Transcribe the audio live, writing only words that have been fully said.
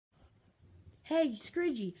Hey,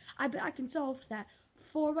 Scujy, I bet I can solve that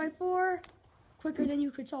 4x4 quicker than you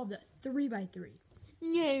could solve the 3x3.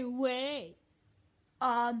 No way.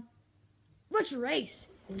 Let's race.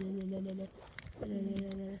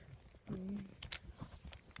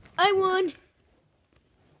 I won.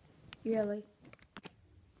 Really?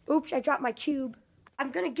 Oops, I dropped my cube.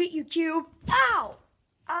 I'm gonna get you, cube. Ow!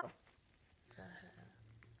 Ow.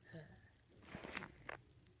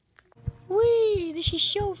 Wee, this is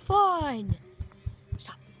so fun.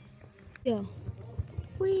 Stop. Go.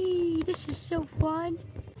 Wee, this is so fun.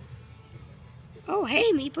 Oh,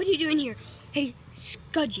 hey, Meep, what are you doing here? Hey,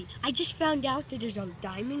 Scujy, I just found out that there's a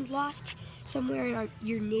diamond lost somewhere in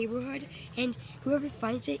your neighborhood, and whoever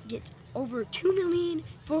finds it gets over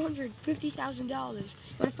 $2,450,000. Want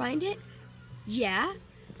to find it? Yeah?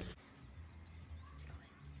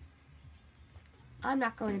 I'm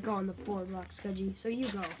not going to go on the boardwalk, Scujy, so you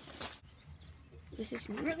go. This is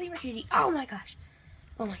really rickety. Oh my gosh.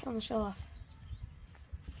 Oh my, almost fell off.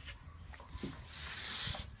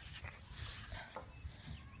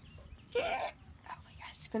 Oh my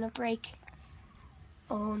gosh, it's gonna break.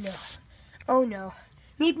 Oh no. Oh no.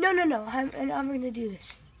 Meep, no. I'm gonna do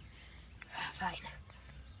this. Fine.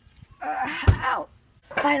 Ow!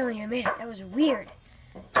 Finally, I made it. That was weird.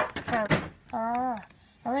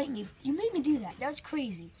 Alright, Meep. You made me do that. That was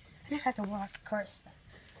crazy. I didn't have to walk across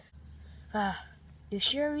that. You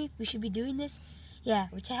sure, Meep, we should be doing this? Yeah,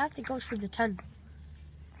 we have to go through the tunnel.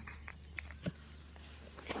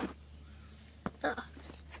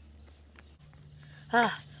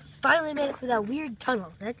 Finally made it through that weird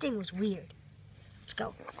tunnel. That thing was weird. Let's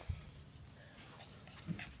go.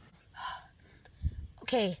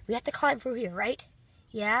 Okay, we have to climb through here, right?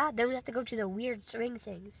 Yeah, then we have to go to the weird swing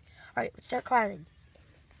things. Alright, let's start climbing.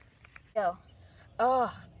 Go.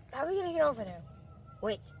 Oh, how are we gonna get over there?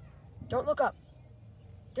 Wait, don't look up.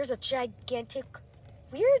 There's a gigantic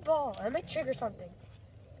weird ball. I might trigger something.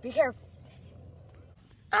 Be careful.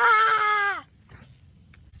 Ah!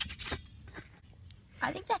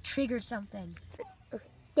 I think that triggered something. Okay.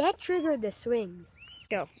 That triggered the swings.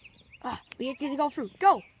 Go. We have to go through.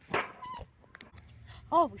 Go!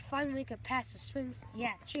 Oh, we finally make it past the swings.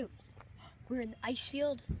 Yeah, shoot. We're in the ice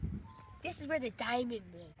field. This is where the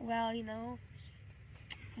diamond is. Well, you know,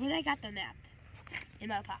 when I got the map in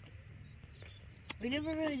my pocket, we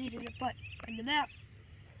never really needed it, but on the map,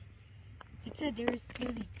 it said there was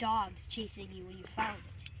going to be dogs chasing you when you found it.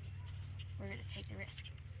 We're going to take the risk.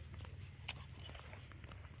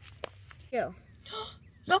 Go.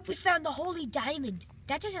 Look, we found the holy diamond.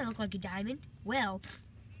 That doesn't look like a diamond. Well,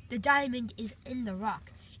 the diamond is in the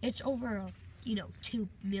rock. It's over, 2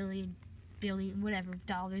 million, billion, whatever,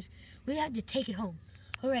 dollars. We have to take it home.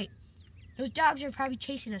 All right. Those dogs are probably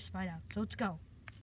chasing us by now, so let's go.